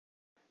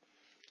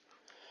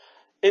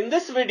In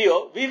this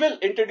video, we will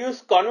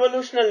introduce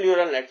convolutional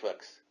neural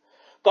networks.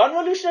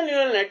 Convolutional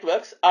neural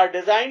networks are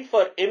designed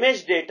for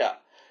image data.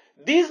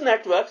 These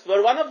networks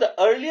were one of the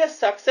earliest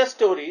success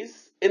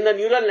stories in the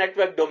neural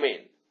network domain.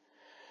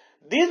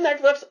 These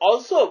networks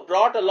also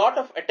brought a lot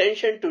of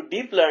attention to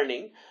deep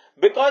learning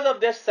because of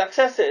their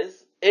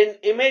successes in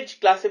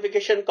image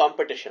classification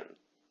competition.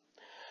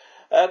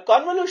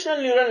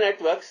 Convolutional neural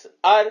networks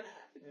are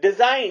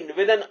designed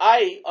with an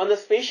eye on the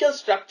spatial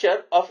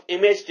structure of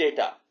image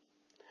data.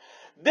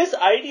 This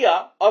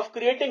idea of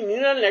creating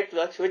neural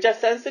networks which are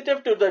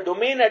sensitive to the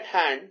domain at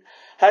hand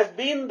has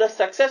been the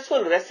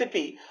successful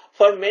recipe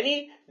for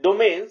many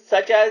domains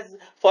such as,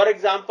 for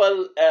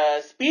example,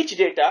 speech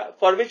data,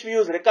 for which we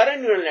use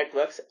recurrent neural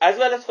networks, as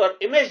well as for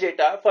image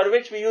data, for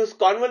which we use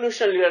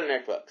convolutional neural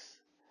networks.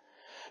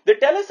 They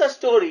tell us a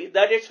story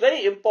that it's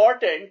very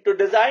important to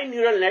design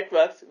neural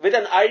networks with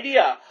an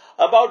idea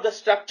about the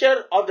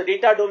structure of the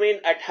data domain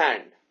at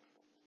hand.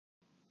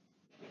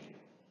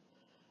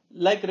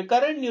 Like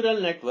recurrent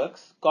neural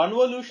networks,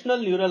 convolutional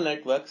neural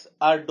networks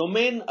are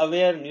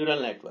domain-aware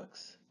neural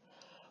networks.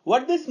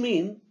 What this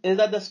means is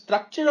that the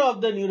structure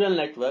of the neural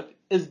network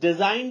is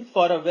designed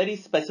for a very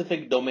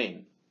specific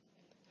domain.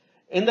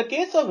 In the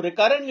case of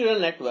recurrent neural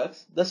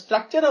networks, the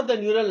structure of the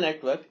neural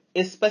network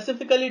is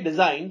specifically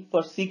designed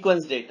for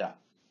sequence data.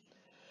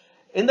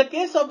 In the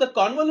case of the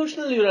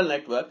convolutional neural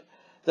network,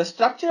 the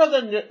structure of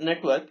the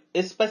network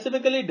is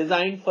specifically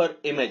designed for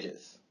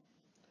images.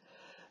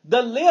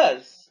 The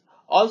layers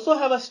also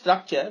have a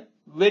structure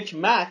which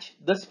match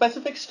the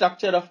specific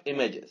structure of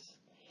images.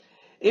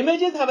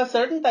 Images have a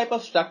certain type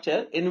of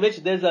structure in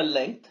which there's a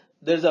length,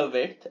 there's a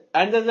width,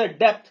 and there's a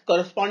depth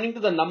corresponding to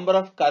the number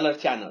of color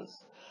channels.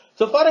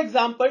 So for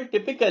example,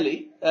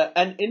 typically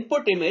an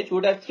input image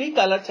would have 3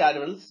 color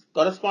channels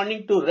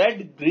corresponding to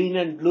red, green,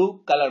 and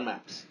blue color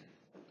maps.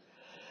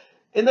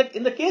 In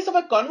the case of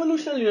a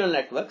convolutional neural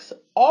networks,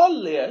 all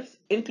layers,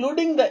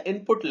 including the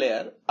input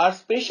layer, are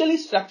spatially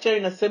structured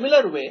in a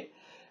similar way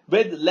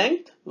with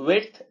length,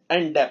 width,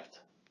 and depth.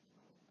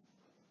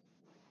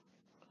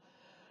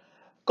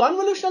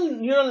 Convolutional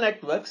neural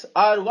networks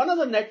are one of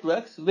the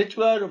networks which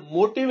were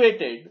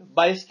motivated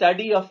by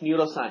study of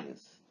neuroscience.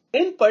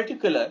 In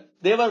particular,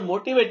 they were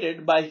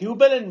motivated by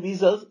Hubel and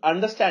Wiesel's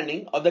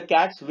understanding of the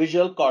cat's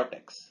visual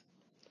cortex.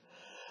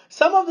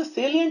 Some of the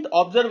salient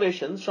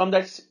observations from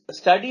that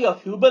study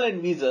of Hubel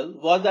and Wiesel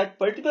was that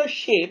particular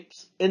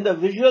shapes in the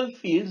visual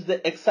fields they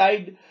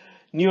excite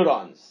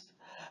neurons.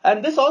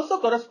 And this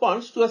also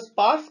corresponds to a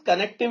sparse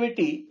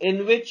connectivity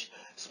in which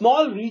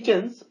small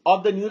regions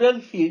of the neural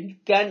field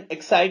can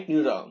excite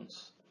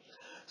neurons.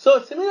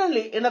 So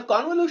similarly, in a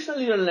convolutional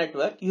neural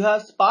network, you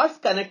have sparse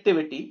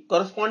connectivity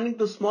corresponding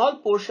to small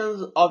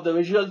portions of the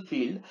visual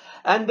field,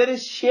 and there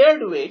is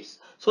shared weights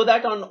so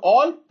that on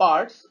all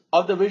parts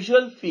of the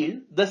visual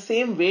field, the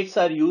same weights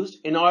are used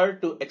in order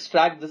to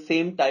extract the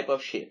same type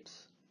of shapes.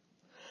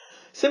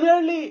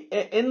 Similarly,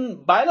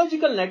 in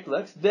biological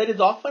networks, there is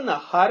often a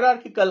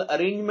hierarchical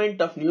arrangement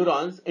of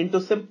neurons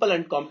into simple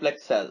and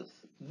complex cells.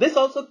 This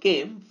also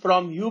came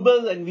from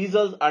Hubel and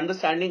Wiesel's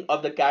understanding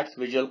of the cat's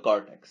visual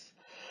cortex.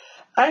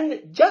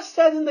 And just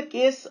as in the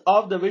case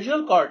of the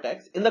visual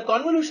cortex, in the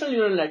convolutional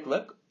neural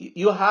network,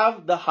 you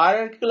have the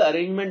hierarchical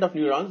arrangement of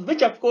neurons,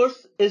 which of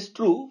course is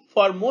true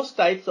for most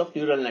types of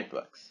neural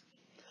networks.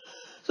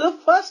 So the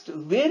first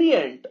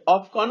variant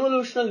of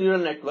convolutional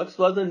neural networks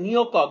was the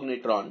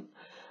neocognitron,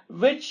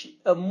 which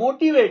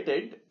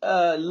motivated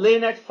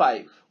LANET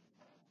 5.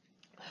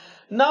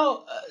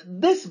 Now,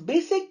 this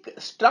basic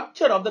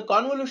structure of the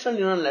convolutional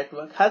neural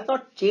network has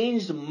not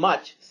changed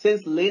much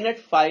since LANET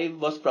 5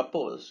 was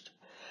proposed.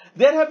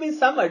 There have been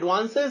some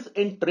advances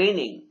in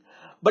training,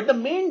 but the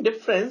main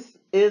difference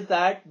is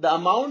that the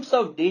amounts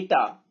of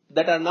data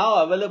that are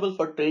now available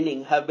for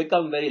training have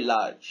become very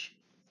large.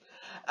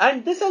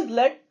 And this has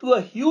led to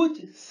a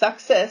huge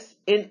success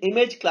in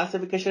image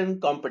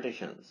classification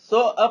competitions.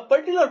 So a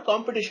particular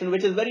competition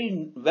which is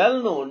very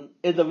well known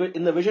in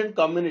the vision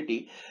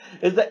community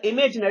is the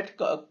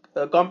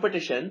ImageNet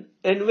competition,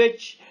 in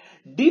which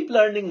deep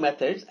learning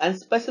methods and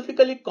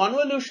specifically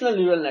convolutional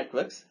neural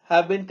networks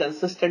have been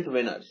consistent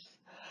winners.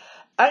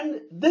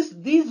 And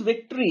these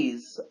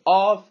victories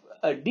of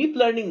deep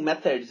learning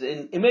methods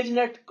in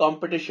ImageNet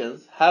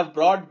competitions have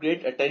brought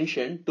great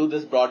attention to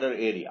this broader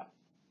area.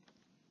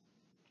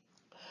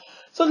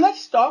 So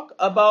let's talk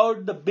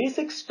about the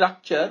basic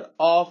structure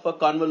of a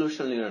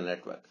convolutional neural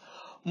network.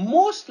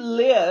 Most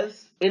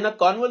layers in a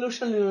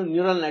convolutional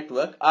neural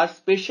network are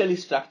spatially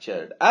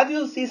structured. As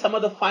you'll see, some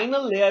of the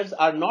final layers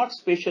are not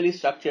spatially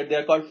structured. They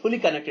are called fully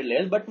connected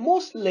layers, but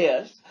most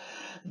layers,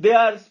 they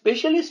are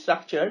spatially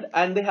structured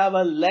and they have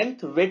a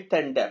length, width,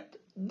 and depth.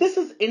 This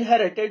is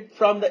inherited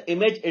from the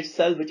image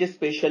itself, which is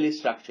spatially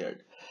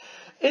structured.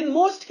 In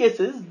most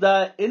cases,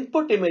 the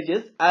input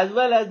images as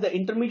well as the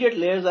intermediate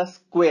layers are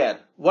square.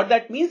 What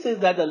that means is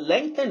that the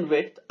length and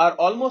width are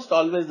almost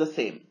always the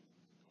same.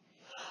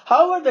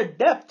 However, the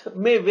depth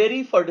may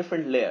vary for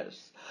different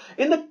layers.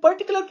 In the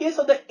particular case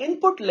of the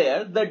input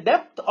layer, the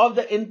depth of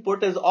the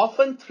input is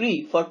often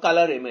 3 for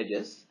color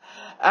images,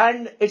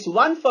 and it's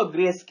 1 for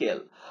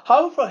grayscale.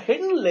 However, for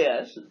hidden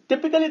layers,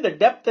 typically the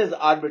depth is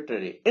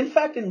arbitrary. In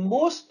fact, in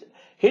most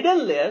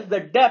hidden layers, the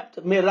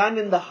depth may run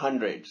in the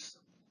hundreds.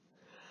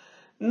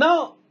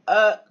 Now,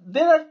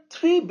 there are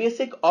three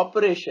basic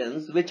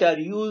operations which are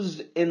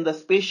used in the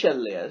spatial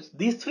layers.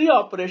 These three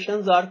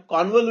operations are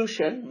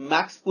convolution,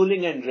 max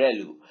pooling, and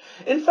ReLU.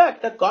 In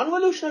fact, a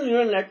convolutional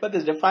neural network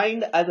is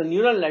defined as a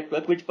neural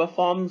network which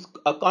performs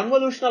a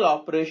convolutional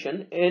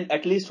operation in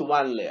at least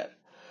one layer.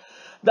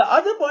 The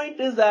other point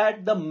is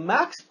that the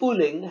max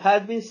pooling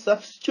has been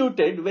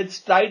substituted with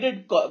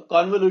strided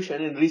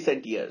convolution in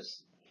recent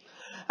years.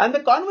 And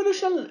the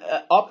convolutional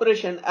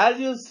operation, as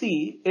you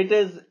see, it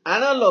is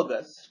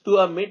analogous to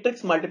a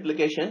matrix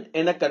multiplication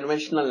in a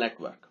conventional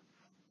network.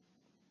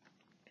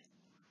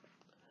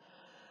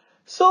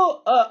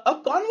 So,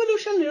 a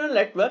convolutional neural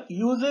network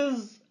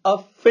uses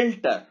a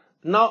filter.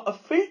 Now, a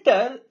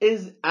filter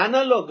is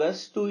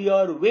analogous to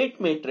your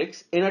weight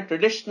matrix in a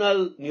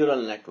traditional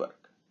neural network.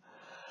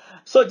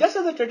 So just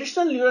as a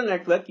traditional neural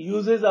network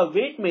uses a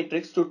weight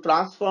matrix to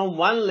transform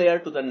one layer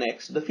to the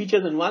next, the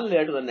features in one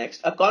layer to the next,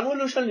 a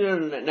convolutional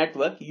neural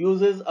network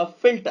uses a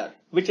filter,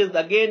 which is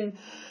again,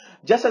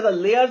 just as the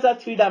layers are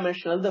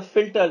three-dimensional, the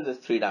filters is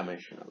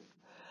three-dimensional.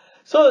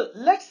 So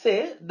let's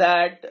say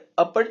that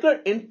a particular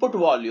input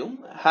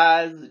volume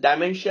has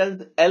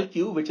dimensions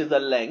LQ, which is the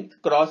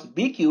length, cross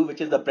BQ,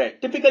 which is the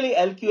breadth. Typically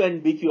LQ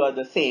and BQ are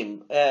the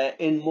same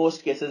in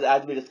most cases,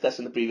 as we discussed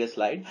in the previous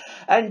slide,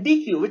 and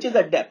DQ, which is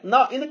the depth.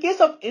 Now in the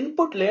case of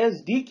input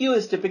layers, DQ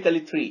is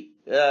typically 3.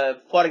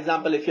 For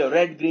example, if you have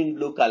red, green,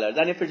 blue colors,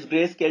 and if it's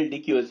grayscale,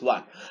 DQ is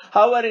 1.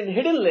 However, in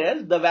hidden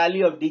layers, the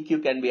value of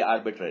DQ can be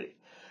arbitrary.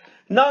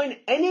 Now, in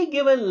any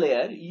given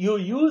layer, you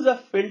use a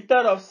filter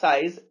of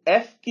size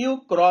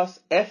FQ cross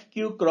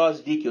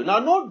DQ. Now,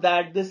 note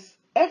that this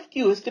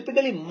FQ is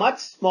typically much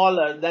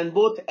smaller than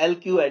both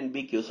LQ and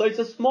BQ. So, it's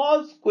a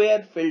small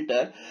square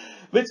filter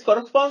which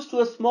corresponds to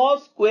a small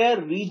square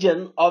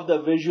region of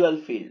the visual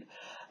field.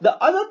 The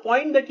other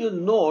point that you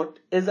note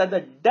is that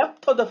the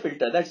depth of the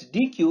filter, that's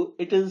DQ,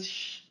 it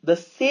is the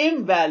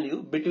same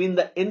value between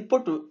the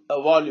input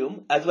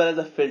volume as well as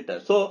the filter.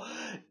 So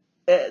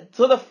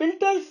the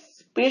filter's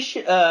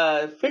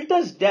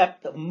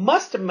depth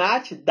must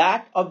match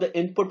that of the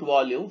input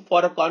volume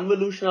for a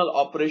convolutional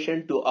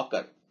operation to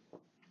occur.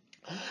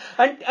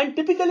 And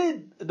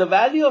typically the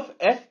value of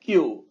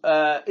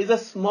FQ is a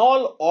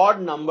small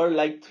odd number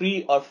like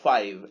 3 or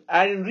 5.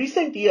 And in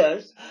recent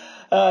years,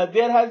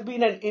 there has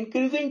been an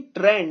increasing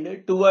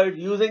trend toward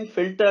using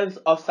filters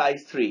of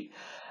size 3.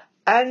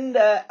 And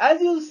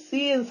as you'll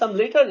see in some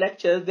later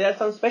lectures, there are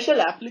some special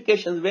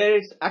applications where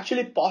it's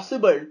actually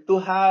possible to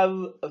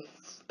have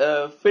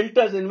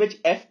filters in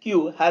which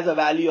FQ has a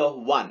value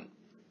of 1.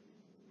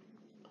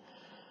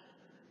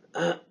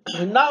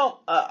 Now,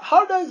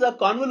 how does a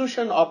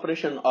convolution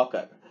operation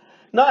occur?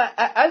 Now,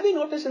 as we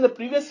noticed in the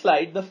previous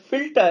slide, the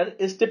filter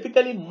is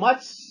typically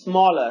much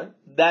smaller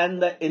than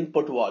the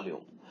input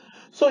volume.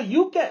 So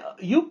you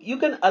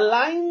can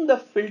align the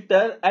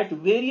filter at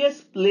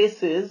various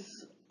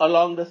places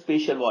along the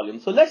spatial volume.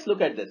 So let's look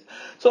at this.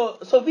 So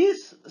we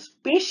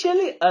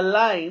spatially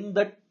align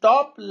the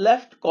top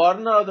left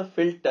corner of the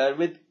filter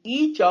with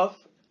each of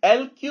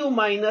LQ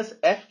minus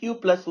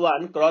FQ plus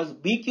 1 cross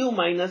BQ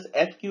minus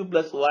FQ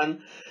plus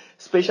 1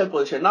 spatial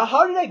position. Now,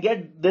 how did I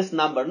get this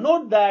number?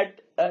 Note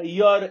that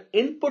your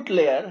input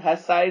layer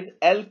has size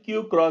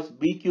LQ cross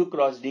BQ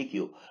cross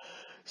DQ.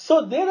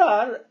 So there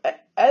are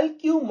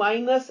LQ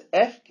minus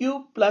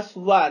FQ plus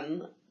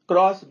 1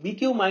 cross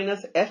BQ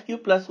minus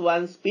FQ plus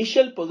 1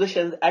 spatial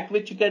positions at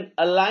which you can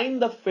align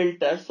the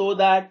filter so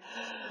that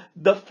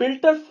the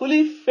filter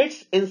fully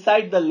fits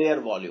inside the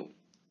layer volume.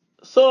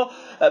 So,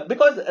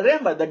 because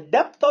remember, the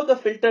depth of the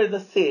filter is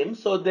the same,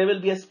 so there will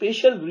be a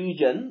spatial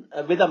region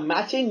with a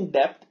matching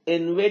depth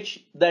in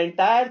which the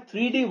entire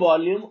 3D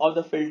volume of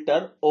the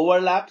filter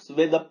overlaps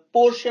with a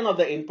portion of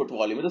the input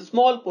volume, with a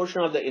small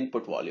portion of the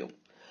input volume.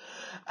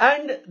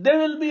 And there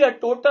will be a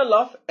total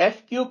of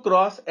FQ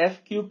cross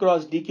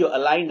DQ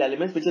aligned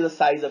elements, which is the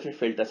size of your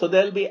filter. So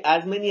there will be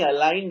as many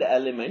aligned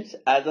elements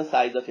as the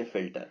size of your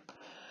filter.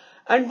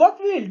 And what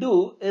we will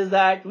do is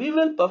that we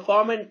will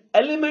perform an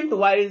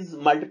element-wise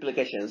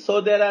multiplication. So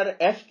there are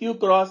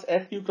FQ cross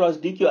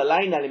DQ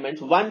aligned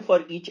elements, one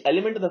for each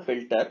element of the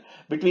filter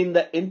between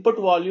the input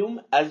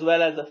volume as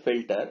well as the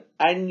filter.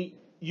 And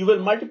you will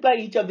multiply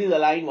each of these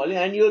aligned volume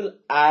and you will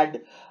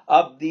add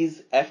up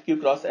these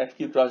FQ cross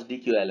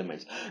DQ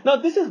elements. Now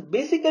this is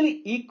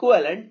basically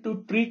equivalent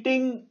to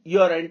treating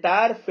your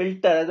entire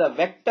filter as a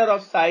vector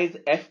of size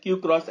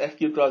FQ cross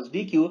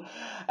DQ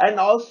and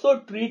also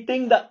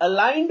treating the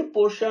aligned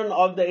portion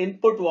of the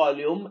input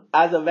volume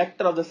as a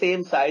vector of the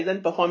same size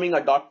and performing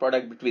a dot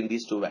product between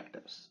these two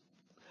vectors.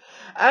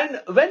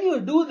 And when you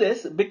do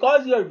this,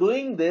 because you are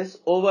doing this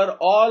over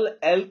all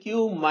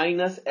LQ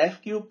minus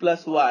FQ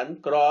plus 1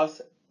 cross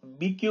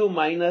BQ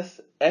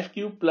minus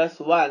FQ plus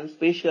 1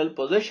 spatial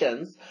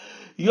positions,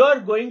 you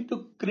are going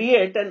to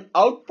create an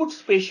output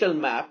spatial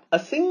map, a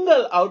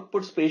single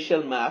output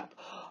spatial map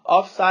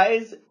of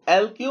size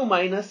LQ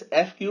minus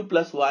FQ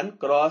plus 1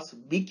 cross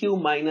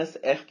BQ minus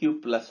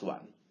FQ plus 1.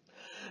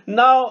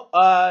 Now,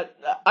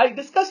 I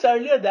discussed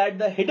earlier that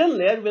the hidden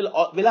layer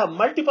will have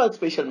multiple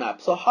spatial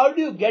maps. So how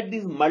do you get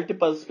these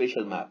multiple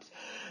spatial maps?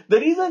 The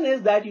reason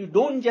is that you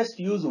don't just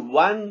use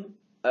one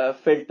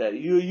filter,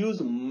 you use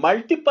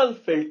multiple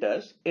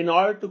filters in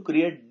order to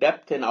create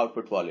depth in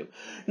output volume.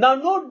 Now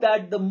note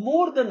that the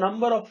more the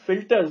number of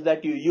filters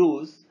that you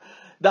use,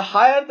 the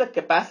higher the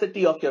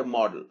capacity of your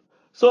model.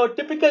 So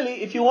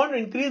typically, if you want to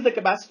increase the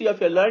capacity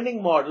of your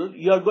learning model,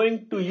 you are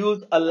going to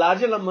use a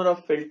larger number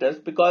of filters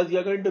because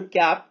you're going to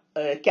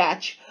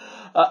catch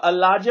a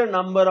larger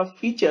number of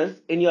features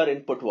in your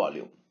input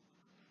volume.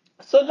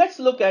 So let's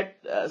look at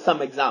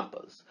some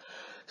examples.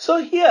 So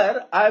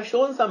here I have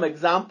shown some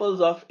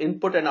examples of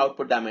input and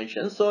output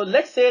dimensions. So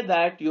let's say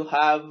that you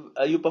have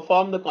you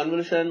perform the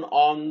convolution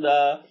on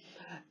the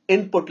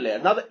input layer.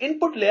 Now the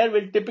input layer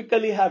will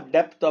typically have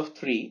depth of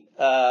 3.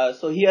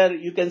 So here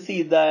you can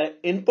see the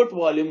input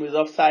volume is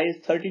of size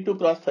 32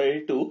 cross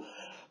 32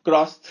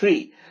 cross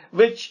 3,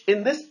 which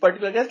in this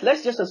particular case,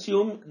 let's just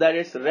assume that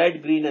it's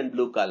red, green and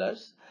blue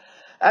colors.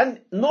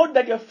 And note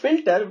that your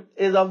filter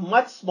is of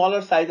much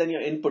smaller size than your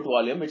input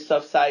volume. It's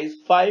of size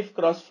 5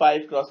 cross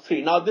 5 cross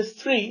 3. Now this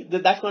 3,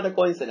 that's not a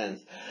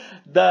coincidence.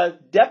 The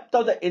depth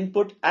of the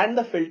input and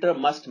the filter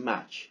must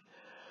match.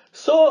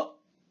 So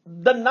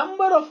the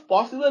number of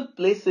possible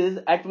places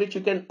at which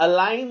you can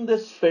align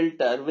this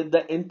filter with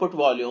the input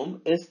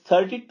volume is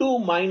 32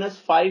 minus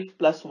 5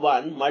 plus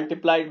 1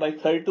 multiplied by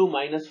 32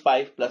 minus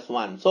 5 plus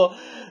 1. So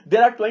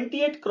there are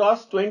 28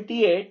 cross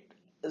 28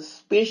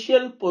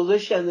 spatial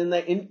positions in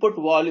the input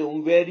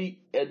volume where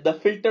the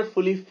filter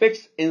fully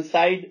fits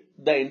inside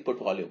the input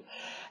volume.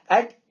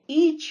 At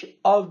each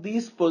of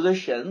these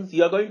positions,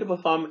 you are going to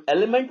perform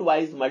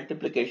element-wise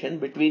multiplication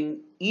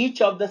between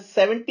each of the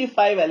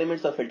 75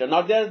 elements of filter.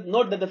 Now,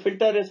 note that the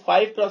filter is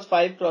 5 cross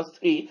 5 cross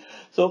 3.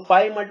 So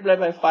 5 multiplied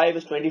by 5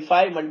 is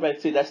 25 multiplied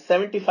by 3. That's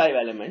 75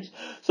 elements.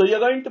 So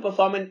you're going to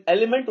perform an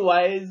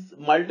element-wise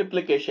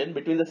multiplication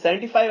between the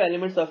 75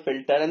 elements of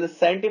filter and the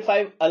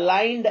 75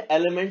 aligned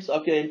elements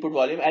of your input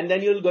volume. And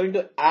then you're going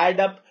to add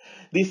up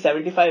these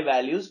 75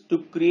 values to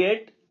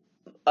create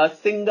a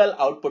single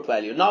output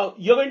value. Now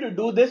you're going to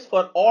do this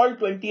for all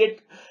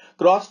 28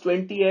 cross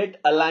 28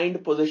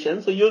 aligned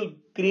positions. So you'll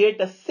create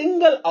a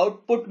single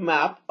output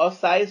map of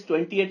size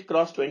 28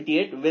 cross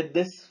 28 with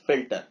this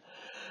filter.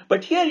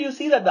 But here you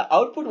see that the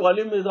output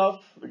volume is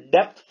of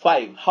depth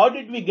 5. How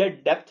did we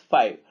get depth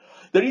 5?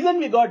 The reason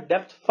we got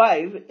depth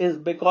 5 is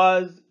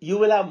because you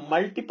will have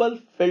multiple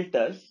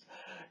filters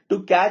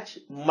to catch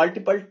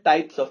multiple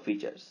types of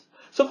features.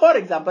 So for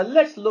example,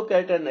 let's look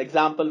at an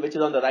example which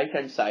is on the right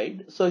hand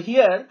side. So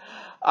here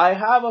I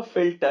have a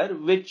filter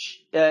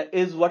which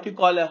is what you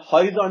call a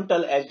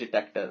horizontal edge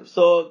detector.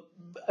 So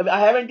I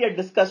haven't yet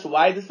discussed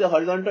why this is a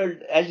horizontal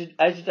edge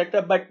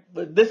detector, but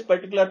this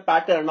particular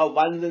pattern of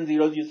ones and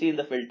zeros you see in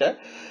the filter,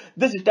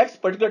 this detects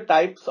particular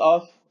types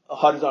of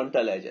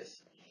horizontal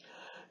edges.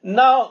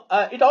 Now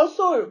it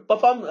also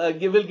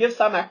will give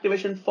some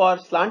activation for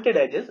slanted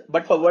edges,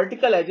 but for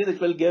vertical edges it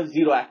will give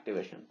zero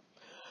activation.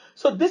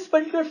 So this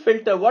particular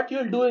filter, what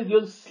you'll do is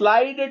you'll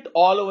slide it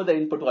all over the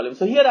input volume.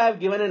 So here I have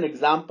given an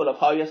example of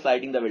how you're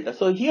sliding the filter.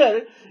 So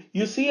here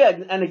you see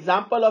an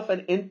example of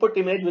an input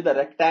image with a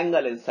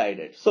rectangle inside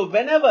it. So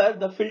whenever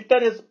the filter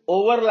is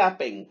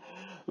overlapping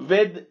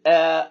with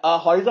a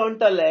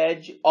horizontal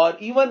edge or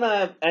even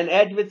an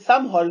edge with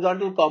some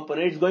horizontal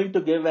component, it's going to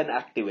give an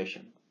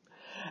activation.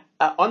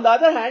 On the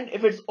other hand,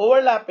 if it's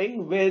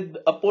overlapping with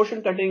a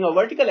portion containing a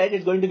vertical edge,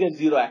 it's going to get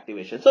zero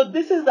activation. So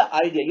this is the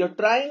idea. You're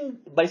trying,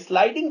 by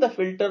sliding the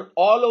filter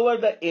all over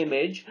the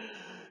image,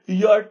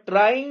 you're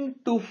trying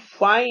to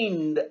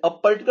find a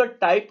particular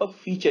type of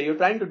feature. You're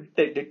trying to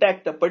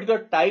detect a particular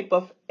type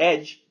of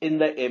edge in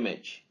the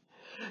image.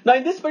 Now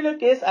in this particular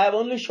case, I have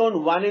only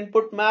shown one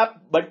input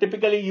map, but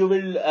typically you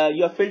will,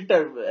 your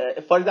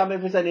filter, for example,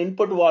 if it's an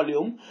input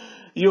volume,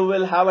 you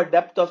will have a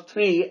depth of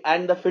 3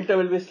 and the filter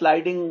will be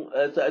sliding,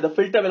 the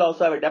filter will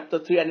also have a depth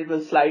of 3 and it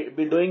will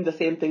be doing the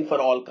same thing for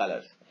all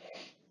colors.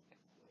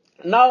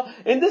 Now,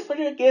 in this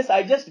particular case,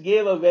 I just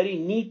gave a very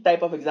neat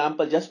type of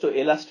example just to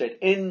illustrate.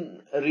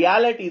 In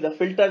reality, the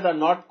filters are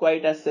not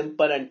quite as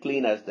simple and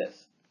clean as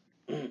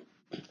this.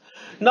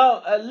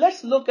 Now,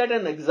 let's look at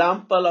an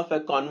example of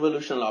a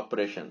convolutional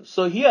operation.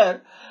 So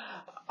here,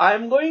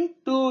 I'm going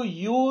to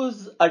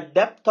use a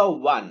depth of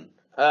 1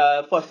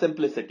 for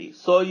simplicity.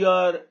 So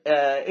your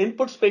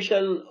input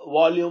spatial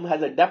volume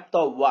has a depth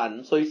of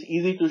 1. So it's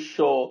easy to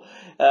show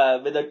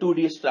with a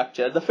 2D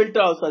structure. The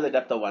filter also has a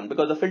depth of 1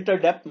 because the filter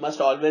depth must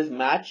always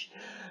match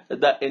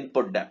the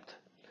input depth.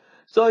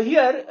 So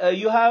here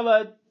you have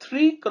a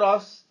 3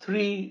 cross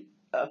 3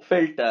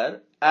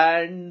 filter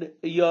and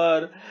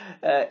your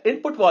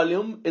input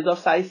volume is of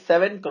size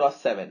 7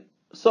 cross 7.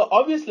 So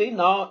obviously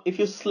now if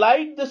you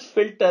slide this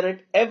filter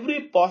at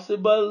every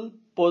possible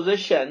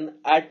position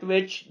at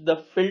which the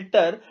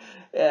filter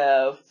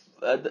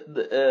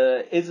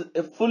is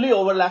fully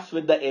overlaps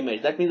with the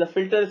image. That means the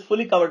filter is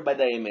fully covered by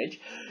the image.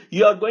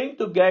 You are going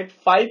to get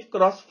 5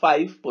 cross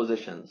 5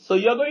 positions. So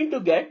you are going to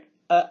get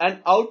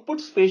an output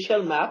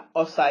spatial map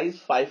of size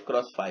 5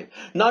 cross 5.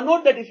 Now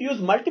note that if you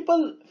use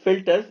multiple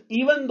filters,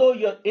 even though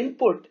your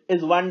input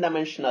is one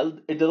dimensional,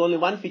 it is only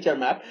one feature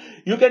map,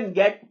 you can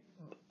get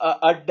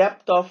a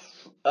depth of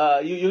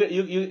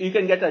you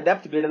can get a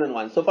depth greater than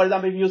 1. So for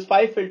example, if you use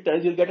 5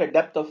 filters, you'll get a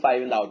depth of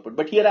 5 in the output.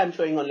 But here I'm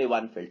showing only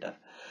one filter.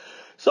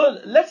 So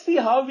let's see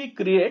how we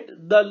create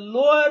the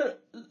lower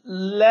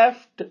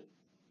left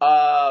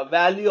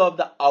value of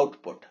the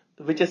output,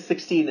 which is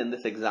 16 in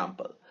this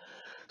example.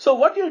 So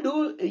what you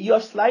do,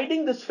 you're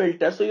sliding this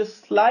filter. So you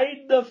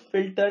slide the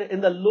filter in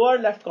the lower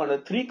left corner,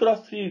 3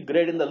 cross 3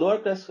 grid in the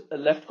lower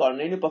left corner,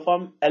 and you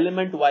perform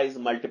element-wise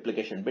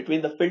multiplication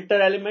between the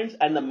filter elements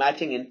and the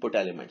matching input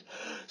elements.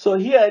 So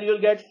here you'll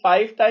get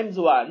 5 times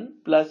 1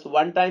 plus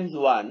 1 times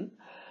 1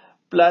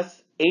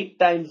 plus 8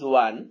 times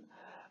 1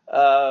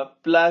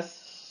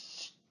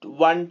 plus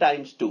 1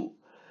 times 2.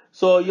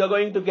 So you're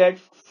going to get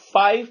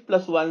 5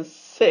 plus 1,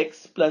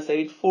 6 plus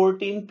 8,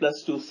 14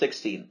 plus 2,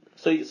 16.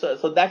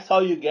 So that's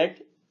how you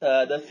get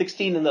the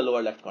 16 in the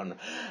lower left corner.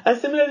 And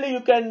similarly, you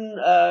can,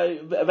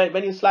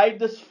 when you slide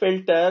this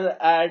filter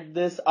at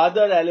this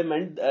other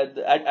element,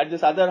 at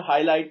this other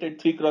highlighted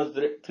 3 cross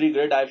 3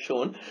 grid I've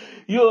shown,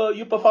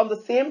 you perform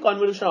the same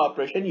convolutional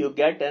operation, you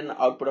get an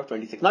output of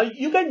 26. Now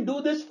you can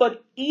do this for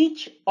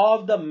each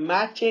of the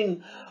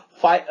matching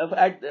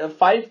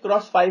 5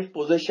 cross 5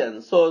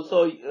 positions, so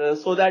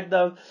that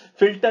the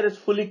filter is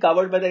fully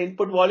covered by the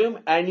input volume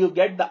and you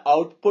get the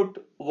output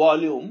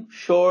volume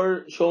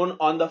shown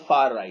on the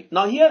far right.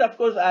 Now here, of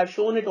course, I have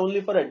shown it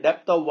only for a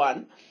depth of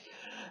 1.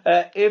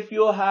 If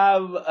you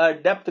have a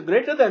depth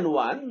greater than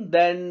 1,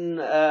 then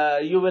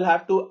you will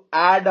have to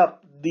add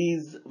up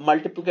these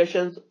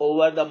multiplications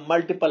over the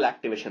multiple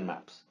activation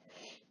maps.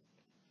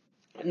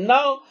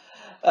 Now,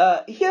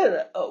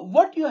 here,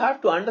 what you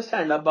have to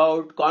understand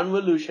about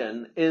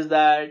convolution is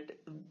that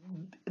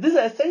this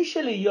is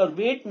essentially your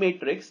weight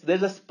matrix.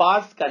 There's a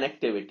sparse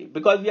connectivity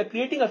because we are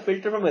creating a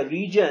filter from a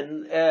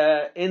region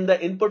in the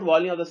input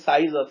volume of the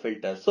size of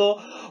filter.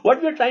 So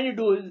what we are trying to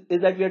do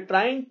is that we are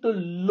trying to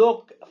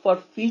look for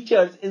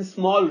features in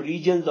small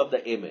regions of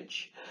the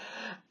image.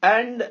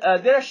 And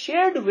there are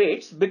shared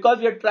weights because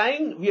we are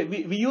trying,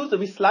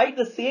 we slide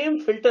the same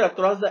filter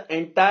across the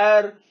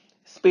entire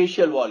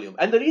spatial volume.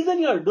 And the reason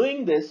you are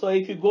doing this, so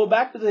if you go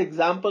back to the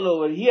example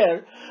over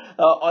here,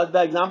 or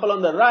the example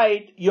on the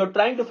right, you're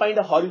trying to find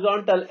a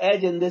horizontal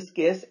edge, in this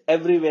case,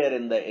 everywhere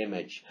in the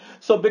image.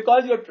 So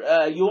because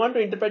you want to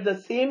interpret the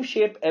same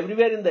shape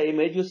everywhere in the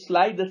image, you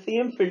slide the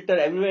same filter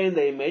everywhere in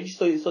the image,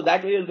 so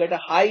that way you'll get a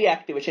high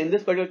activation. In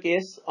this particular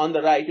case, on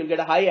the right, you'll get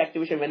a high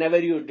activation whenever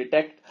you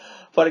detect,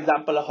 for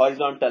example, a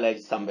horizontal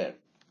edge somewhere.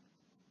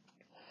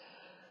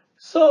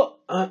 So,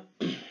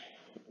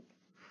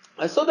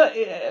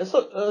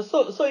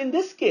 So in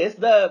this case,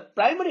 the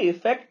primary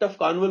effect of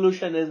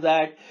convolution is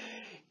that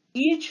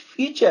each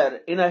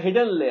feature in a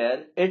hidden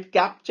layer, it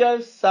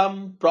captures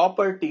some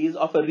properties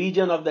of a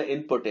region of the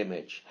input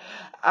image.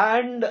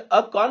 And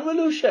a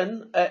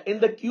convolution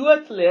in the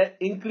qth layer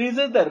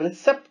increases the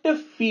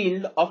receptive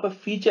field of a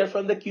feature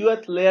from the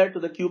qth layer to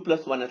the q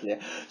plus 1th layer.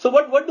 So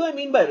what do I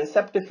mean by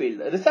receptive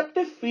field?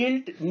 Receptive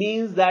field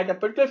means that a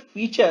particular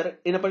feature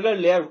in a particular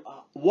layer,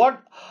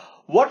 what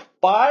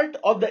part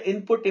of the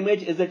input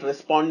image is it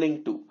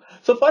responding to?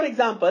 So for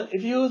example,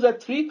 if you use a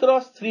 3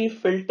 cross 3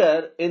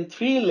 filter in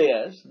 3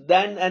 layers,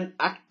 then an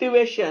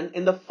activation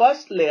in the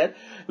first layer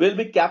will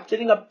be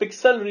capturing a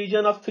pixel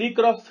region of 3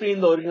 cross 3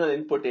 in the original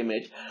input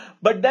image.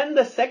 But then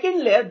the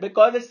second layer,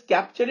 because it's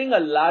capturing a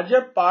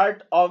larger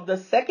part of the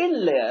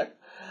second layer,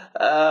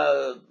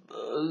 the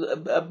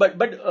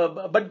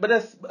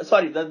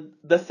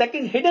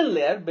second hidden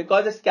layer,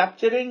 because it's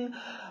capturing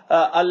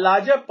a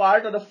larger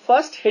part of the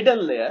first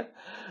hidden layer,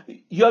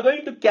 you are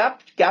going to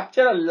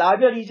capture a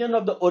larger region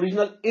of the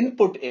original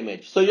input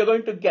image. So you're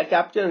going to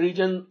capture a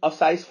region of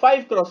size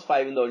 5 cross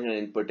 5 in the original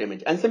input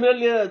image. And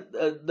similarly,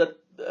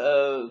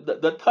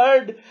 the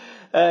third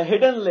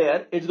hidden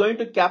layer is going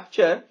to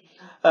capture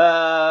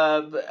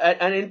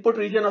an input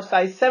region of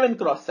size 7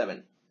 cross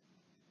 7.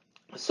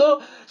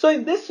 So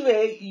in this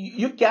way,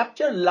 you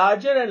capture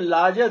larger and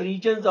larger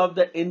regions of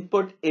the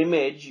input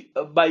image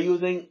by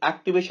using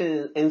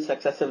activation in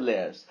successive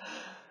layers.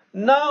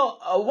 Now,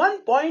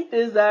 one point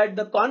is that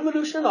the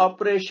convolution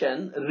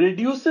operation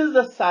reduces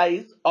the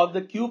size of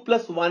the q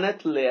plus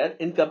 1th layer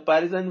in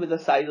comparison with the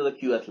size of the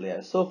qth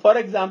layer. So, for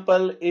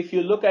example, if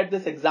you look at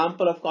this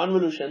example of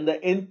convolution, the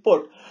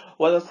input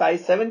was of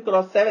size 7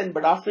 cross 7,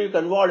 but after you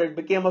convert, it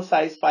became of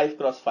size 5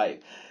 cross 5.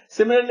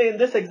 Similarly, in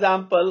this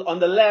example, on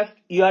the left,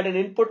 you had an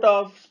input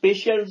of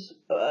spatial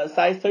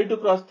size 32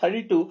 cross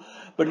 32,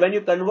 but when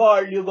you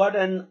convert, you got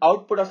an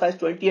output of size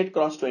 28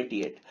 cross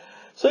 28.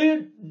 So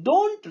you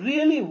don't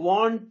really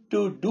want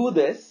to do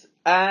this,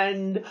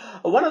 And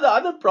one of the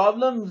other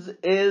problems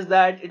is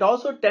that it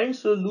also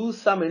tends to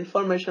lose some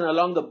information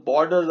along the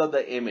borders of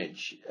the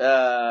image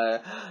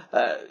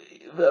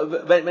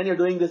when you're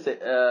doing this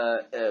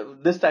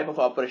type of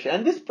operation.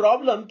 And this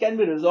problem can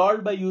be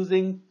resolved by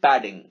using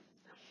padding.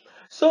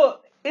 So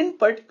in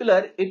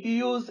particular, if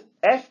you use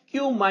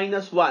FQ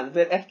minus 1,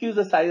 where FQ is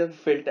the size of the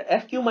filter,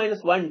 FQ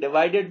minus 1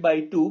 divided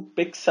by 2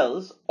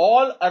 pixels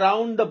all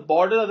around the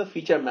border of the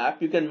feature map,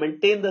 you can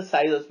maintain the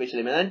size of the spatial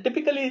image. And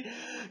typically,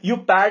 you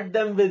pad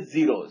them with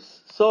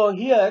zeros. So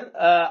here,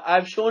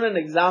 I've shown an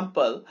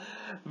example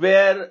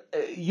where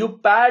you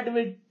pad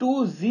with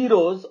 2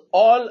 zeros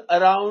all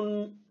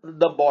around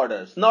the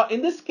borders. Now,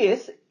 in this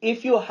case,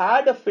 if you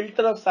had a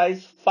filter of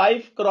size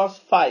 5 cross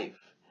 5,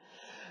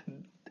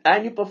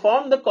 and you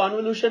perform the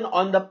convolution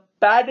on the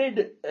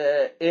padded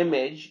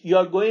image, you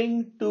are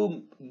going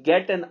to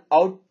get an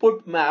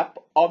output map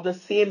of the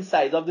same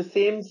size, of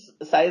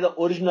the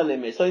original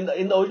image. So in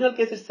the original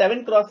case, it's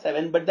 7 cross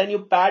 7, but then you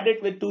pad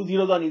it with 2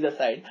 zeros on either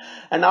side.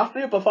 And after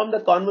you perform the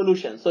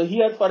convolution, so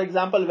here, for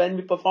example, when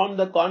we performed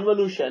the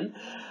convolution,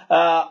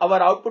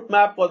 our output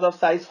map was of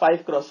size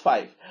 5 cross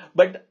 5.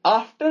 But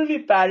after we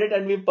pad it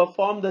and we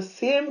perform the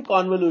same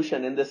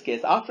convolution, in this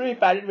case, after we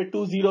pad it with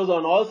 2 zeros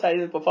on all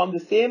sides and perform the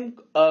same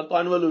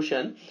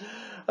convolution,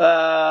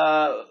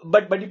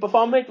 but you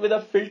perform it with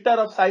a filter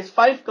of size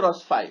 5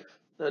 cross 5,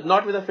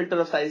 not with a filter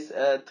of size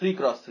 3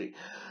 cross 3.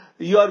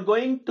 You are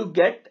going to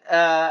get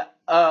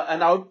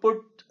an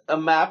output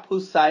map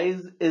whose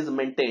size is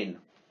maintained.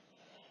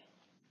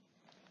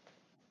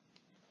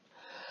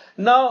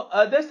 Now,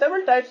 there are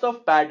several types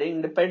of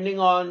padding depending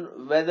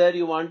on whether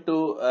you want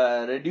to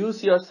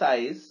reduce your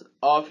size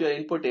of your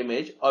input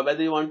image or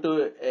whether you want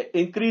to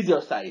increase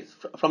your size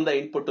from the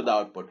input to the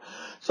output.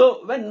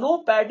 So, when no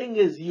padding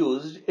is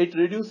used, it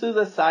reduces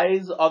the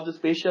size of the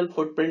spatial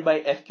footprint by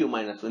FQ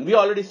minus 1. We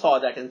already saw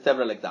that in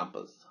several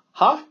examples.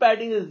 Half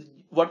padding is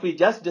what we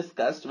just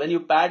discussed. When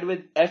you pad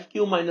with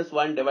FQ minus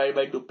 1 divided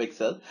by 2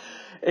 pixels,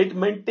 it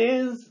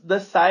maintains the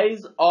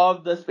size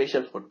of the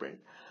spatial footprint.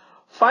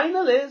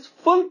 Final is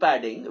full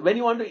padding. When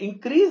you want to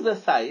increase the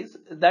size,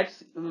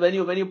 that's when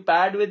you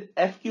pad with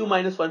FQ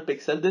minus 1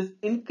 pixel, this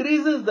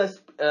increases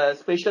the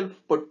spatial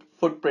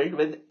footprint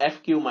with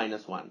FQ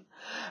minus 1.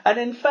 And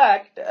in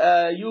fact,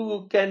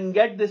 you can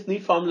get this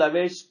neat formula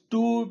where it's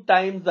 2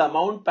 times the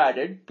amount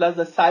padded plus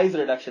the size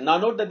reduction. Now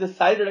note that the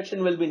size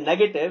reduction will be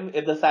negative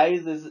if the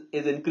size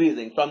is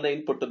increasing from the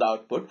input to the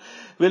output,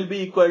 will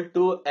be equal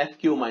to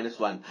FQ minus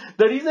 1.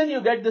 The reason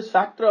you get this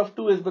factor of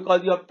 2 is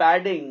because you are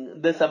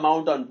padding this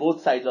amount on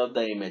both sides of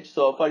the image.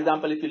 So for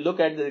example, if you look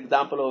at the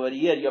example over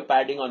here, you're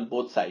padding on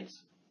both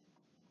sides.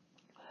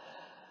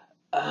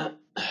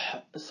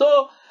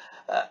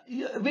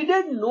 We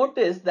did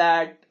notice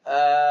that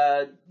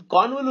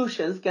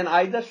convolutions can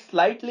either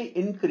slightly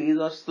increase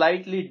or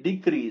slightly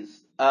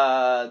decrease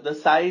the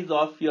size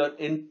of your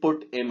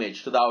input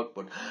image to the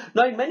output.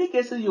 Now, in many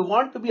cases, you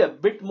want to be a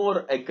bit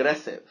more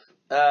aggressive.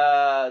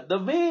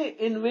 The way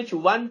in which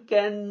one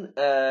can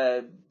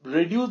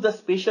reduce the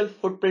spatial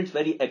footprints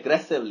very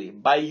aggressively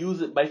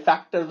by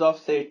factors of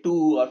say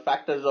 2 or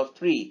factors of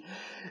 3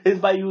 is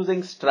by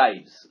using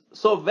strides.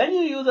 So when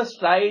you use a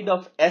stride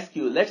of SQ,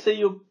 let's say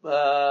you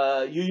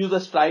use a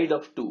stride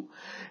of 2.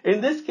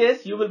 In this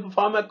case, you will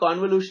perform a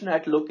convolution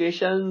at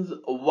locations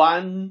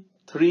 1,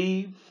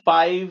 3,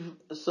 5.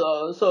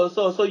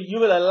 So you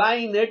will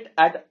align it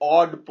at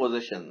odd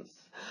positions.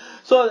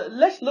 So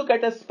let's look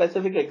at a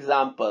specific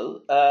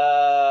example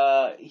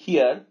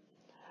here.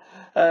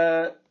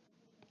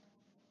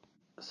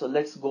 So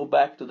let's go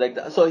back to the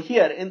example. So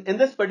here in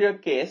this particular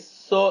case,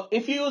 so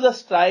if you use a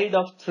stride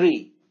of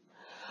 3,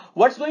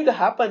 what's going to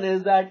happen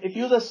is that if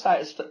you use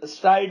a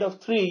stride of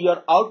 3,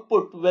 your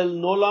output will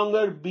no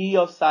longer be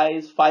of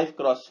size 5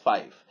 cross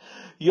 5.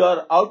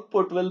 Your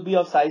output will be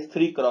of size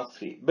 3 cross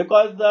 3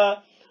 because the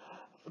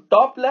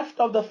top left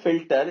of the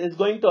filter is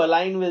going to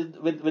align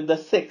with the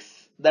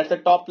 6. That's the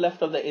top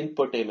left of the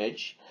input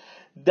image.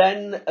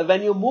 Then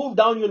when you move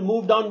down, you'll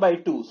move down by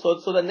 2. So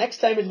the next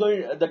time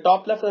the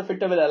top left of the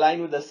filter will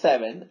align with the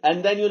 7.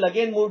 And then you'll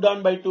again move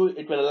down by 2,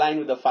 it will align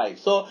with the 5.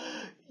 So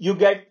you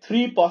get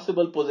 3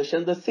 possible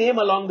positions. The same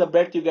along the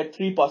breadth, you get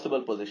 3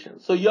 possible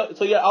positions. So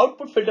your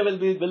output filter will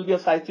be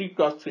of size 3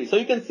 cross 3. So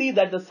you can see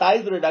that the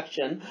size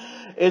reduction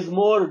is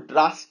more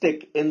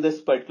drastic in this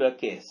particular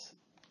case.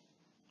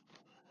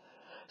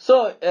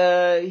 So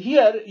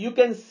here you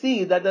can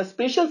see that the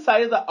spatial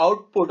size of the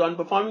output on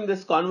performing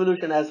this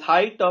convolution has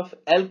height of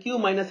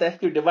LQ minus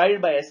FQ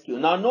divided by SQ.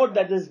 Now note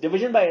that this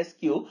division by SQ,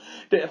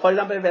 for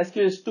example, if SQ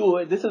is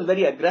 2, this is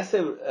very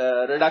aggressive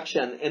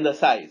reduction in the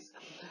size.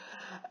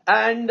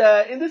 And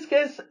in this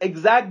case,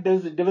 exact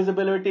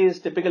divisibility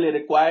is typically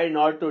required in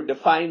order to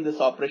define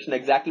this operation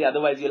exactly.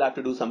 Otherwise, you'll have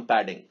to do some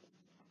padding.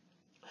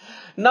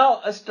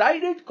 Now,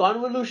 strided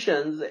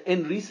convolutions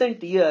in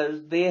recent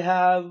years, they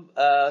have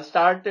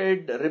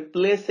started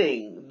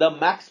replacing the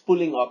max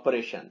pooling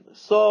operation.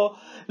 So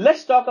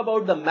let's talk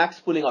about the max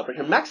pooling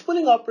operation. Max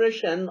pooling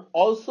operation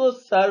also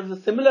serves a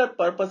similar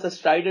purpose as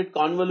strided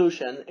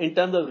convolution in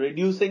terms of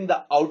reducing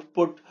the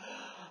output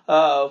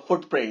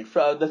footprint,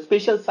 the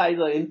spatial size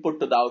or input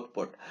to the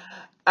output.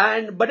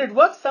 But it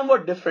works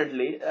somewhat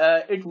differently.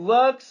 It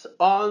works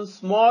on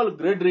small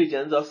grid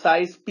regions of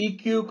size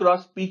PQ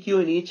cross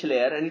PQ in each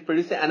layer, and it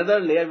produces another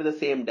layer with the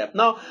same depth.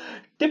 Now,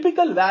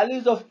 typical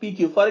values of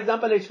PQ, for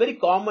example, it's very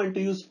common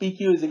to use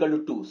PQ is equal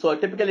to 2. So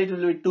typically it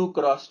will be 2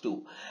 cross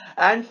 2.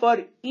 And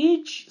for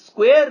each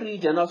square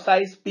region of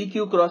size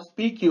PQ cross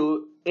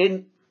PQ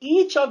in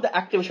each of the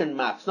activation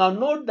maps. Now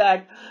note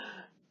that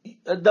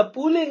the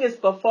pooling is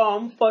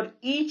performed for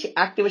each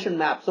activation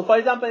map. So for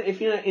example, if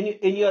you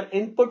in your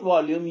input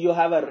volume, you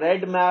have a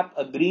red map,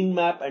 a green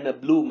map, and a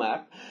blue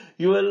map,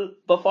 you will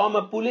perform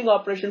a pooling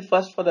operation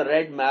first for the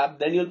red map,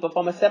 then you'll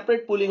perform a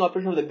separate pooling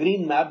operation for the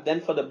green map,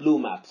 then for the blue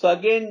map. So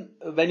again,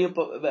 when you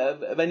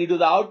do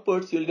the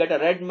outputs, you'll get a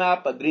red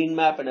map, a green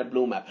map, and a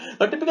blue map.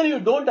 Now typically you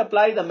don't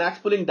apply the max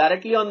pooling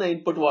directly on the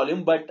input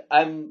volume, but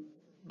I'm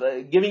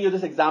giving you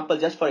this example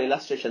just for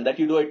illustration that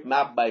you do it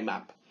map by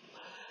map.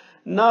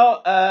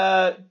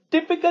 Now,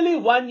 typically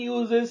one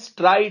uses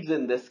strides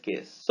in this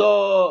case.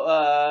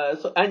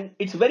 And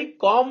it's very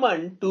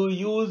common to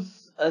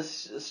use a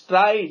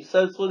stride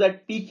so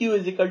that PQ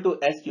is equal to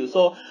SQ.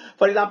 So,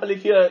 for example,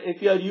 if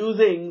you're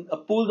using a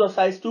pools of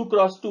size 2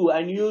 cross 2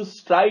 and use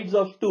strides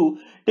of 2,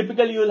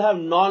 typically you will have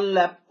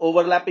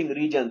non-overlapping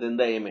regions in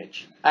the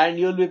image, and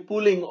you'll be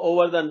pooling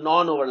over the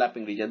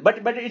non-overlapping region. But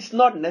it's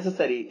not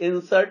necessary.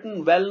 In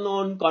certain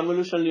well-known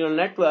convolutional neural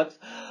networks,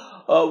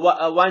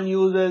 one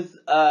uses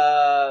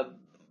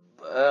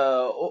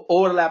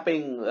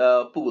overlapping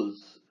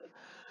pools.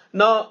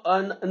 Now,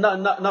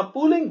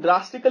 pooling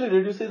drastically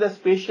reduces the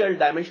spatial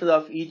dimensions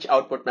of each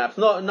output maps.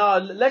 Now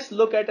let's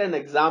look at an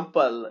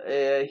example.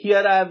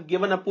 Here I have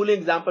given a pooling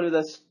example with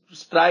a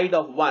stride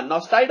of 1. Now,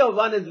 stride of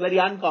 1 is very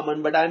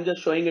uncommon, but I'm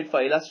just showing it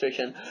for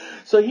illustration.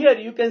 So here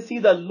you can see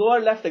the lower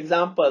left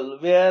example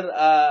where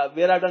I've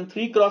done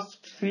 3 cross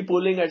 3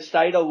 pooling at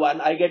stride of 1.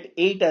 I get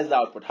 8 as the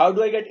output. How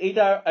do I get 8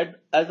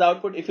 as the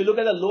output? If you look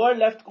at the lower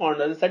left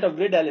corner, the set of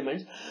grid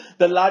elements,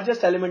 the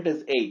largest element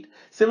is 8.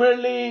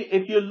 Similarly,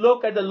 if you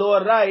look at the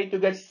lower right, you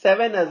get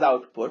 7 as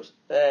outputs.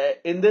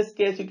 In this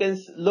case, you can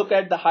look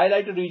at the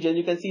highlighted region.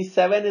 You can see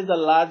 7 is the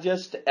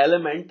largest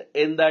element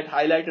in that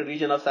highlighted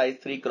region of size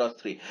 3 cross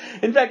 3.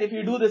 In fact, if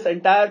you do this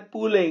entire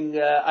pooling,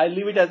 I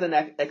leave it as an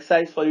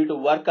exercise for you to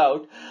work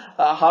out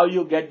how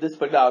you get this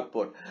particular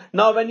output.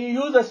 Now, when you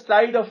use a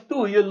stride of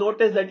 2, you'll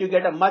notice that you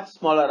get a much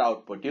smaller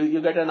output.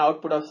 You get an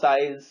output of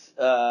size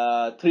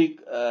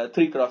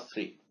 3 cross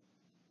 3.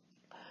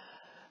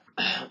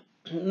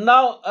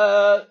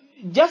 Now,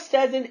 just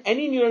as in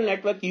any neural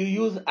network, you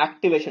use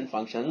activation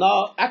functions.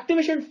 Now,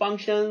 activation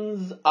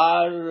functions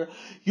are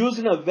used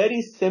in a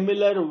very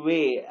similar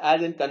way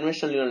as in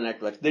conventional neural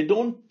networks. They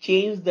don't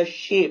change the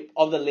shape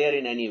of the layer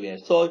in any way.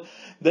 So,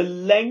 the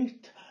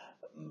length,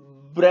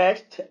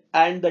 breadth,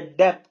 and the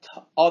depth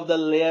of the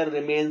layer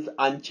remains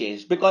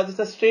unchanged because it's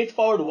a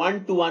straightforward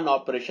one-to-one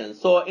operation.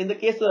 So, in the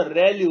case of the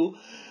ReLU,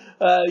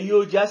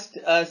 you just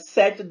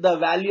set the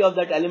value of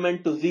that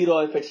element to 0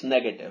 if it's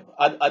negative.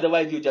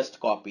 Otherwise, you just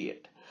copy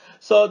it.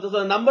 So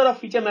the number of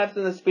feature maps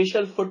in the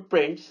spatial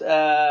footprints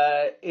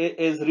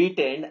is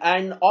retained,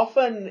 and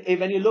often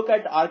when you look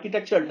at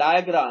architectural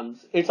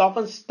diagrams, it's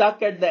often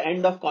stuck at the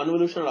end of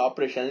convolutional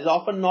operations. It's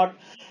often not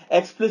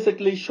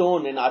explicitly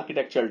shown in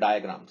architectural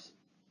diagrams.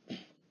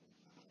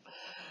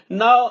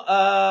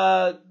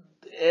 Now,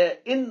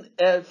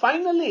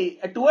 finally,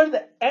 towards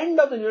the end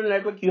of the neural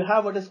network, you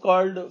have what is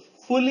called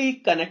fully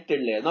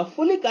connected layers. Now,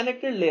 fully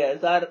connected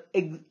layers are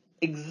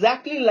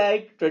exactly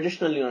like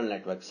traditional neural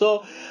networks.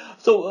 So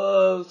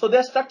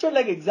they're structured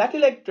exactly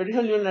like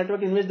traditional neural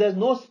network, in which there's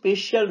no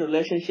spatial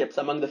relationships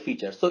among the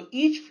features. So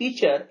each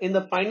feature in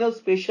the final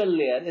spatial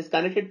layer is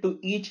connected to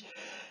each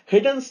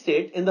hidden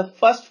state in the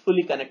first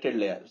fully connected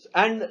layers.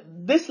 And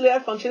this layer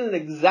functions in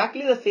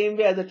exactly the same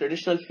way as a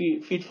traditional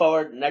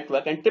feed-forward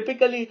network. And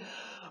typically,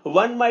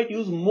 one might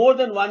use more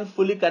than one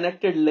fully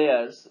connected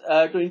layers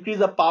to increase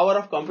the power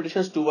of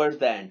computations towards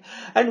the end.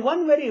 And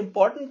one very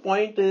important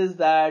point is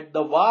that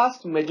the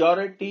vast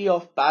majority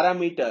of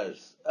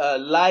parameters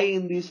lie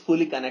in these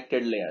fully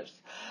connected layers.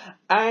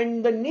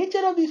 And the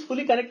nature of these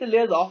fully connected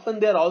layers, often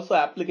they're also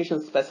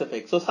application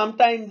specific. So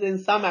sometimes in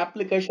some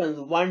applications,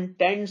 one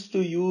tends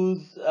to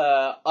use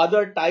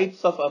other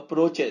types of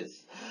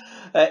approaches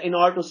in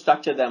order to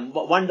structure them.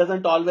 One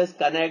doesn't always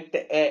connect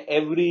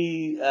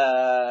every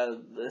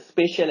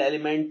spatial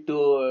element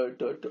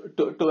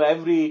to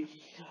every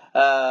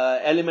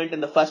element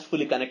in the first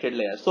fully connected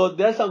layer. So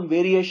there are some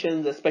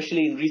variations,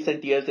 especially in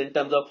recent years, in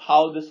terms of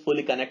how this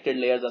fully connected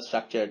layers are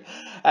structured.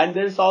 And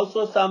there's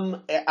also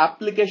some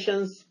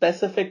application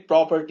specific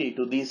property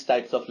to these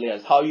types of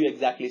layers, how you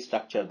exactly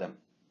structure them.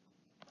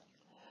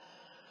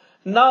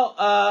 Now,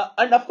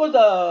 and of course,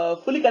 the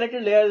fully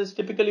connected layer is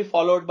typically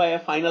followed by a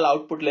final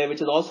output layer, which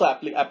is also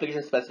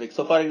application specific.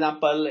 So, for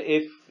example,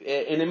 if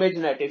in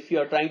ImageNet, if you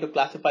are trying to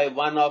classify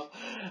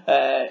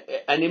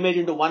an image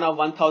into one of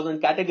 1,000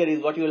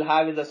 categories, what you will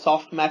have is a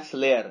softmax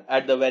layer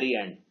at the very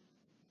end.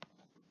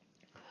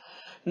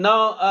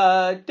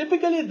 Now,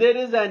 typically there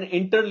is an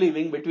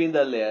interleaving between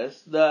the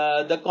layers.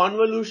 The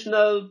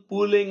convolutional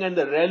pooling and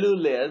the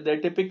ReLU layer, they're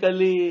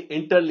typically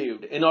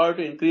interleaved in order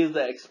to increase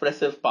the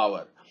expressive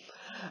power.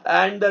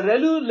 And the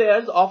ReLU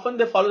layers, often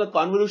they follow the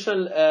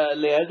convolutional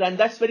layers, and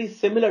that's very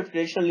similar to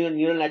traditional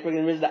neural network,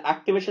 in which the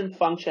activation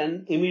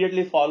function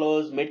immediately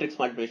follows matrix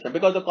multiplication,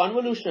 because the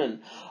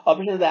convolution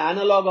operation is the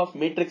analog of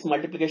matrix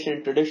multiplication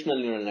in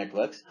traditional neural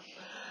networks.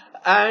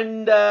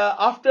 And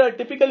after,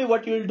 typically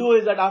what you will do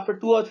is that after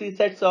 2 or 3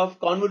 sets of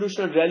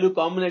convolutional ReLU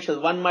combinations,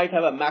 one might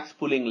have a max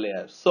pooling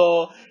layer.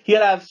 So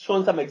here I have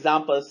shown some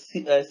examples,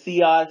 CR,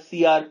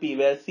 CRP,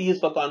 where C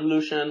is for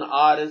convolution,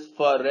 R is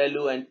for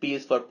ReLU, and P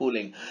is for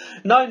pooling.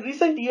 Now in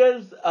recent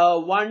years,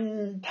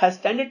 one has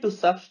tended to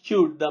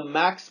substitute the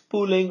max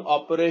pooling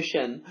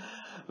operation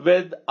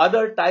with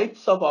other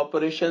types of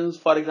operations,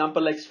 for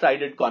example, like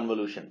strided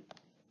convolution.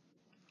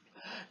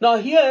 Now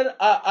here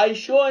I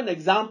show an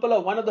example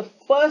of one of the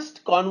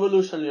first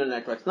convolutional neural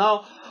networks.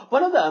 Now,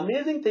 one of the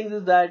amazing things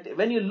is that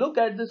when you look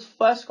at this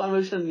first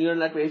convolutional neural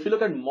network, if you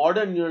look at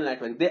modern neural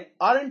networks, they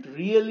aren't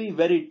really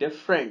very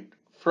different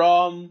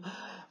from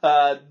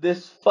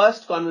this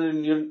first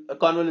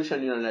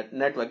convolutional neural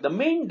network. The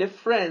main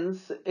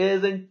difference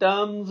is in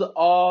terms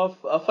of,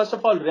 first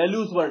of all,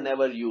 ReLUs were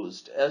never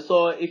used.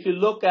 So if you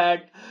look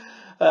at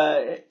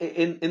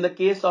in the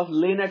case of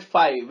LANET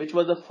 5, which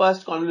was the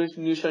first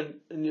convolutional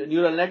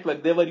neural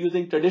network, they were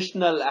using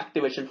traditional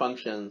activation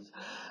functions.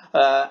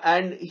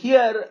 And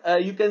here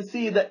you can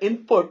see the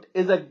input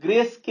is a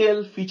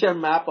grayscale feature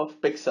map of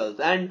pixels,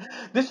 and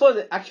this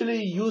was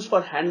actually used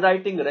for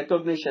handwriting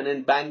recognition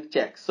in bank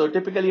checks. So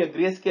typically a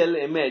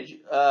grayscale image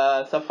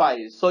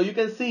suffices. So you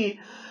can see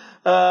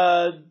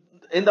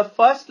in the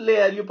first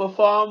layer, you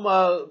perform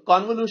a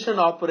convolution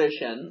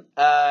operation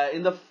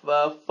in the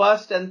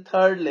first and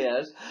third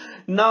layers.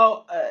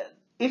 Now,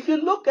 if you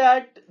look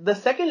at the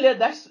second layer,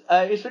 that's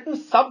it's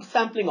written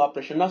subsampling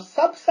operation. Now,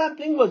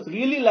 subsampling was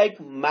really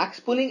like max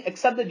pooling,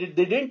 except that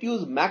they didn't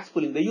use max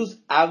pooling; they used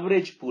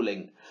average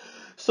pooling.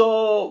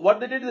 So what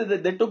they did is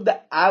that they took the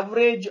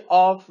average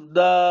of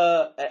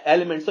the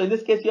elements. So in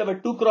this case, you have a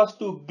 2 cross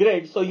 2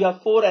 grid. So you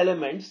have 4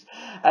 elements,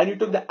 and you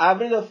took the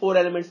average of 4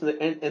 elements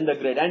in the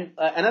grid. And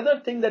another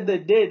thing that they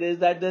did is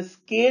that they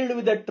scaled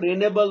with the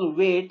trainable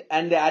weight,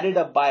 and they added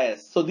a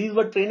bias. So these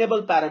were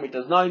trainable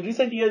parameters. Now in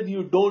recent years,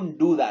 you don't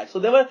do that. So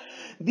there were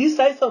these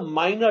types of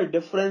minor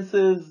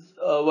differences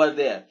were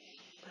there.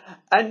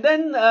 And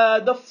then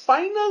the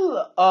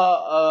final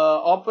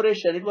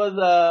operation, it was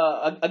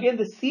again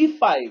the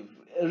C5,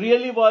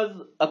 really was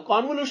a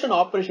convolution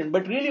operation,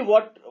 but really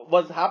what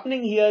was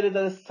happening here is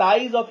that the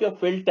size of your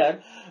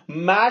filter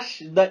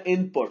matched the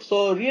input.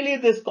 So really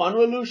this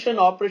convolution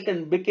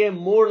operation became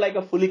more like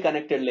a fully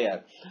connected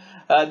layer,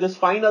 this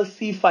final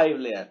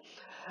C5 layer.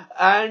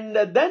 And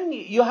then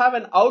you have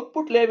an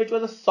output layer which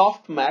was a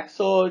softmax.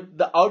 So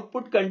the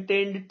output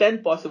contained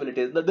 10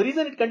 possibilities. The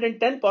reason it contained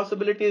 10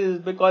 possibilities is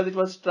because it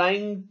was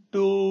trying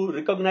to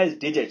recognize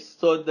digits.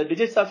 So the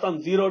digits are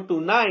from 0 to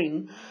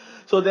 9.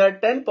 So there are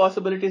 10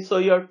 possibilities. So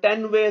your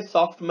 10-way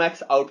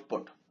softmax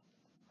output.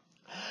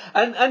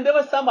 And there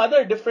were some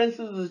other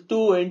differences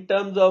too in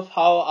terms of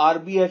how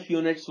RBF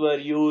units were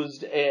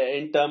used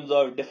in terms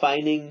of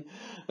defining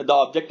the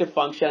objective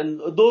function.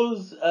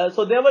 Those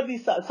so there were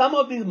these some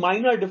of these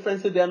minor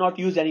differences, they are not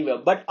used anywhere.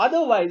 But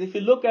otherwise, if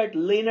you look at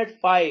LANET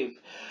 5,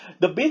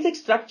 the basic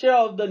structure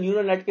of the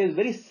neural network is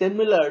very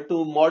similar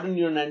to modern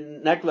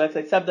neural networks,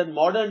 except that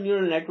modern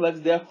neural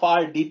networks, they are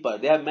far deeper.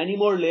 They have many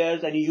more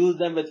layers, and you use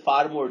them with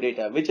far more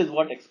data, which is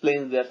what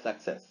explains their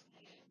success.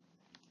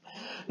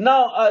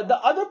 Now, the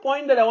other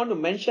point that I want to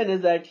mention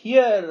is that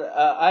here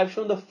I've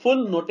shown the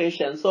full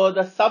notation. So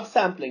the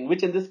subsampling,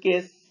 which in this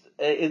case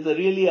is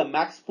really a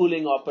max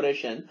pooling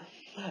operation,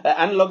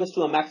 analogous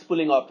to a max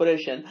pooling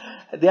operation,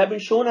 they have been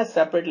shown as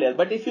separate layers.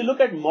 But if you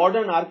look at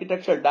modern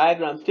architectural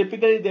diagrams,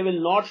 typically they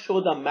will not show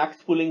the max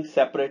pooling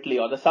separately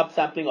or the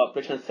subsampling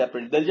operation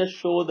separately. They'll just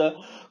show the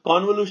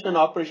convolution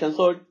operation.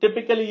 So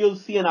typically you'll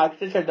see an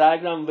architecture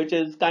diagram which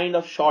is kind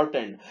of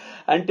shortened.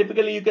 And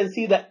typically you can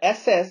see the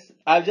SS,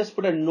 I've just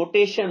put a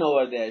notation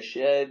over there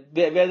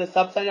where the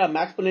subsampling or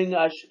max pooling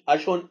are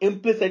shown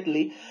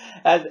implicitly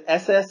as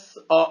SS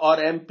or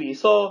MP.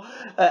 So,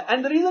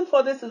 and the reason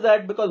for this is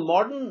that because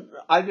modern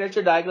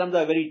architecture diagrams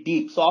are very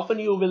deep, so often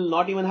you will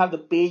not even have the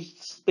page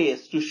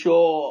space to show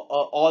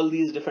all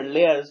these different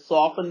layers. So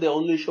often they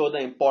only show the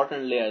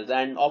important layers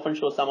and often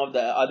show some of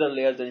the other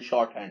layers in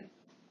shorthand.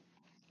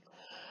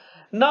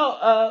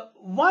 Now,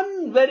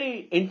 one very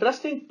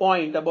interesting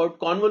point about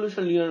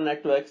convolutional neural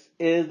networks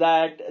is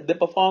that they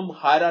perform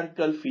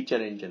hierarchical feature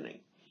engineering.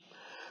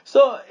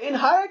 So in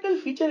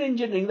hierarchical feature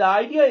engineering, the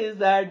idea is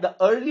that the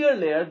earlier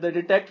layer, they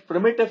detect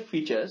primitive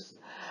features,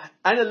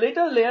 and a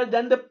later layer,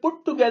 then they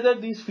put together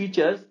these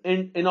features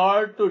in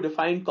order to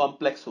define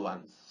complex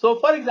ones. So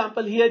for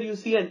example, here you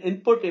see an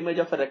input image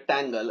of a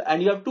rectangle,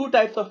 and you have two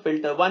types of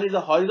filter. One is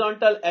a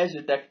horizontal edge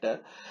detector,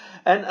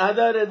 and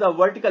other is a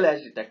vertical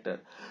edge detector.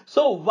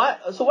 So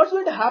what's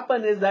going to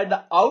happen is that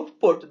the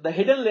output, the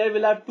hidden layer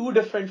will have two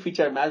different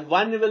feature maps.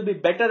 One will be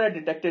better at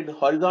detecting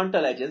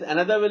horizontal edges,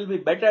 another will be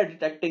better at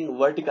detecting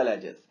vertical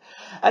edges.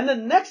 And the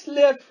next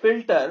layer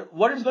filter,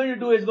 what it's going to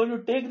do is going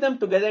to take them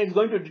together, it's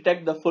going to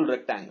detect the full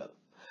rectangle.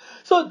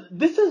 So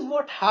this is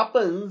what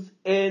happens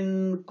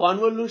in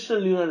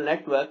convolutional neural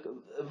network,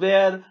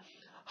 where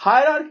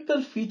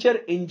hierarchical feature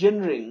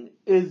engineering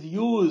is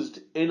used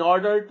in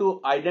order to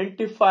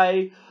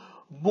identify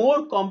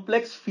more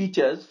complex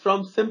features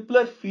from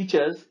simpler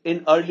features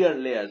in earlier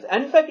layers.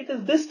 And in fact, it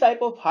is this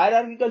type of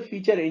hierarchical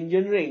feature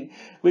engineering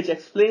which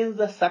explains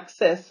the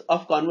success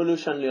of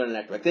convolutional neural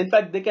networks. In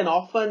fact, they can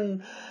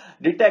often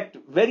detect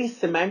very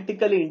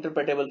semantically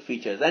interpretable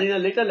features. And in a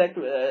later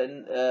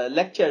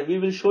lecture, we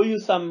will show you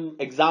some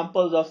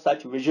examples of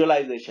such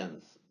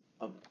visualizations.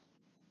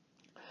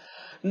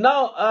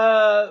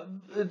 Now,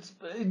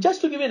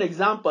 just to give you an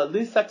example,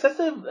 these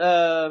successive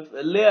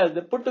layers, they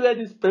put together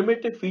these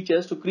primitive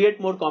features to create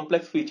more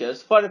complex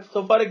features. For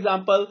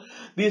example,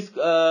 these in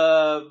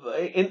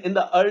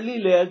the early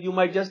layers, you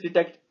might just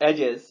detect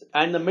edges,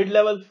 and the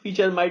mid-level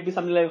feature might be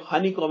something like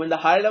honeycomb, and the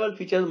higher-level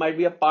features might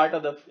be a part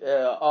of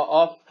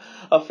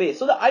a face.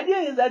 So the idea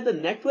is that the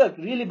network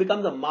really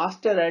becomes a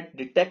master at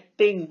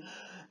detecting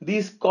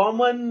these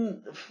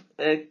common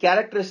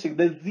characteristics,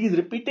 these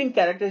repeating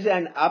characteristics,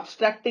 and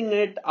abstracting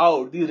it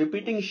out, these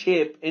repeating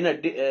shapes in a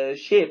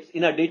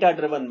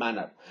data-driven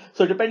manner.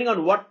 So depending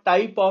on what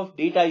type of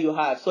data you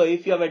have, so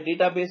if you have a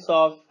database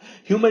of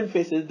human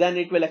faces, then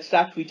it will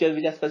extract features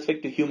which are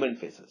specific to human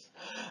faces.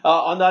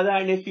 On the other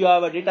hand, if you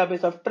have a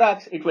database of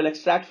trucks, it will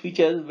extract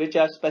features which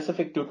are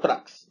specific to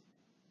trucks.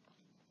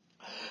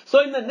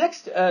 So in the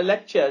next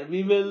lecture,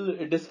 we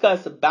will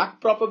discuss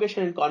backpropagation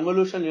in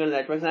convolutional neural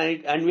networks,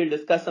 and we'll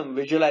discuss some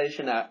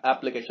visualization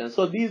applications.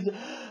 So these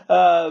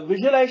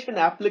visualization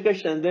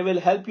applications, they will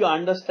help you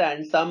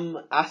understand some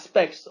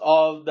aspects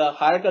of the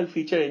hierarchical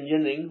feature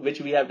engineering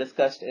which we have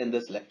discussed in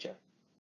this lecture.